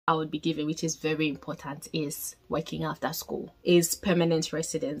I would be giving, which is very important, is working after school, is permanent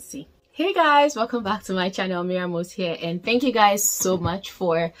residency. Hey guys, welcome back to my channel. Mira here, and thank you guys so much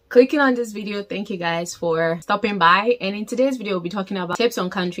for clicking on this video. Thank you guys for stopping by. And in today's video, we'll be talking about tips on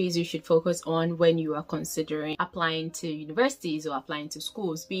countries you should focus on when you are considering applying to universities or applying to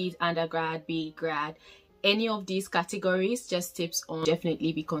schools, be it undergrad, be it grad. Any of these categories, just tips on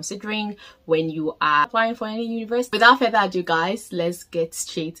definitely be considering when you are applying for any university. Without further ado guys, let's get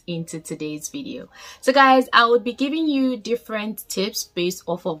straight into today's video. So guys, I would be giving you different tips based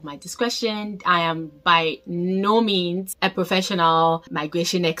off of my discretion. I am by no means a professional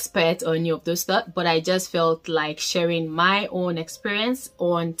migration expert or any of those stuff, but I just felt like sharing my own experience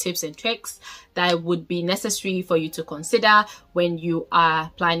on tips and tricks that would be necessary for you to consider when you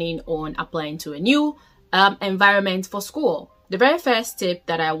are planning on applying to a new environment for school. The very first tip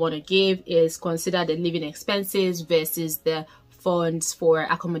that I want to give is consider the living expenses versus the funds for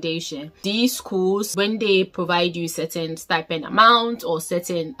accommodation. These schools, when they provide you certain stipend amount or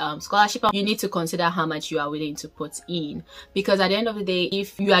certain scholarship, you need to consider how much you are willing to put in, because at the end of the day,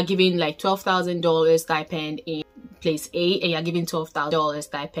 if you are giving like $12,000 stipend in place A and you're giving $12,000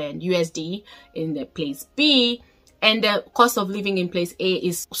 stipend USD in the place B, and the cost of living in place A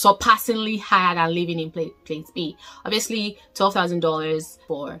is surpassingly higher than living in place B, obviously $12,000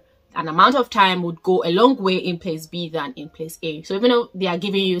 for an amount of time would go a long way in place B than in place A. So even though they are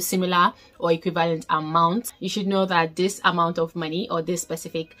giving you similar or equivalent amount, you should know that this amount of money or this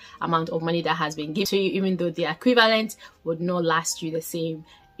specific amount of money that has been given to you, even though they are equivalent, would not last you the same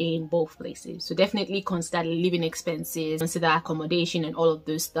in both places. So definitely consider living expenses, consider accommodation and all of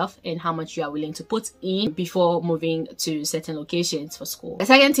those stuff, and how much you are willing to put in before moving to certain locations for school. The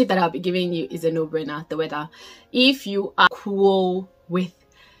second tip that I'll be giving you is a no-brainer: the weather. If you are cool with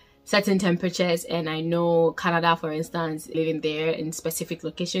certain temperatures, and I know Canada, for instance, living there in specific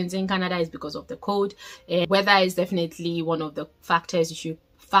locations in Canada is because of the cold, and weather is definitely one of the factors you should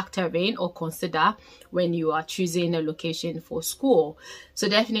factor in or consider when you are choosing a location for school. So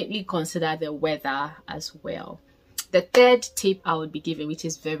definitely consider the weather as well. The third tip I would be giving, which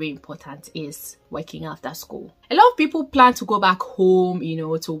is very important, is working after school. A lot of people plan to go back home, you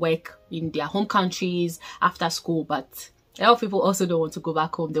know, to work in their home countries after school, but a lot of people also don't want to go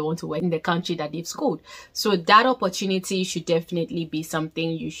back home. They want to work in the country that they've schooled. So that opportunity should definitely be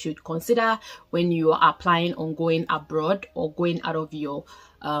something you should consider when you are applying on going abroad or going out of your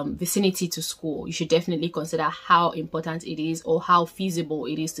vicinity to school. You should definitely consider how important it is or how feasible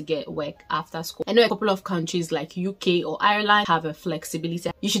it is to get work after school. I know a couple of countries like UK or Ireland have a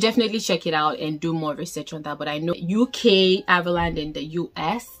flexibility. You should definitely check it out and do more research on that. But I know UK, Ireland, and the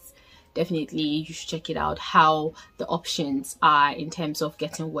US, definitely you should check it out, how the options are in terms of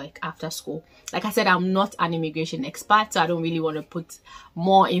getting work after school. Like I said, I'm not an immigration expert, so I don't really want to put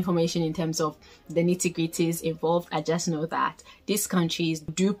more information in terms of the nitty-gritties involved. I just know that these countries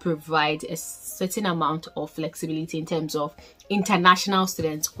do provide a certain amount of flexibility in terms of international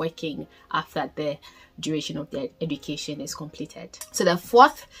students working after the duration of their education is completed. So the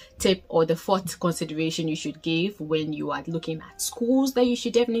fourth tip or the fourth consideration you should give when you are looking at schools that you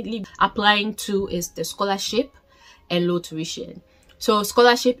should definitely be applying to is the scholarship and low tuition. So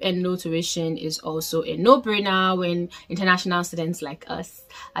scholarship and low tuition is also a no-brainer when international students like us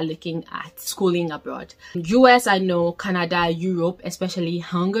are looking at schooling abroad. US, I know, Canada, Europe, especially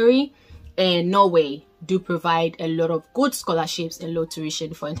Hungary and Norway do provide a lot of good scholarships and low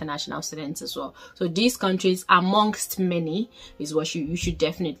tuition for international students as well. So these countries, amongst many, is what you should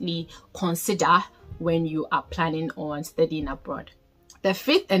definitely consider when you are planning on studying abroad. The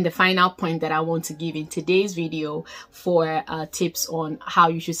fifth and the final point that I want to give in today's video for tips on how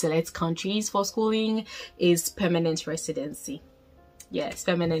you should select countries for schooling is permanent residency. Yes,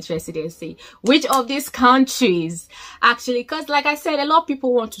 permanent residency. Which of these countries actually, because like I said, a lot of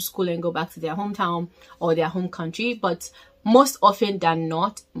people want to school and go back to their hometown or their home country, but most often than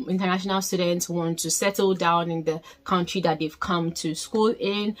not, international students want to settle down in the country that they've come to school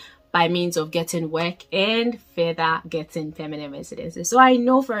in by means of getting work and further getting permanent residency. So I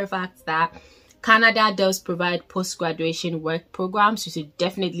know for a fact that Canada does provide post-graduation work programs. You should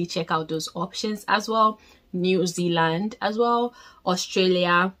definitely check out those options as well. New Zealand as well,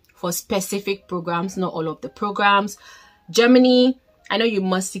 Australia for specific programs, not all of the programs. Germany, I know you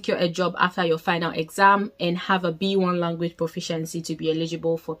must secure a job after your final exam and have a B1 language proficiency to be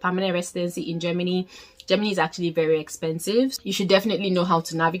eligible for permanent residency in Germany. Germany is actually very expensive. You should definitely know how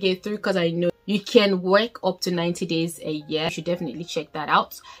to navigate through, because I know You can work up to 90 days a year. You should definitely check that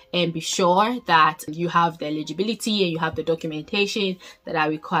out and be sure that you have the eligibility and you have the documentation that are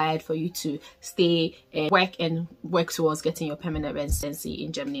required for you to stay and work towards getting your permanent residency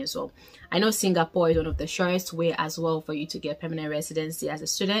in Germany as well. I know Singapore is one of the surest way as well for you to get permanent residency as a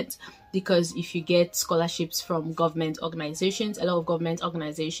student, because if you get scholarships from government organizations, a lot of government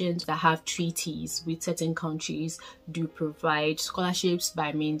organizations that have treaties with certain countries do provide scholarships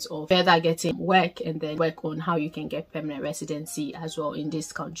by means of further getting work and then work on how you can get permanent residency as well in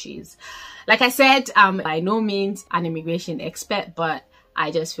these countries. Like I said, I'm by no means an immigration expert, but I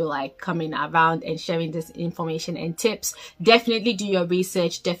just feel like coming around and sharing this information and tips. Definitely do your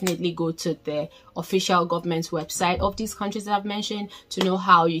research. Definitely go to the official government's website of these countries that I've mentioned to know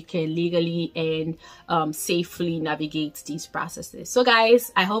how you can legally and safely navigate these processes. So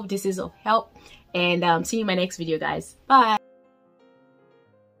guys, I hope this is of help, and see you in my next video, guys. Bye.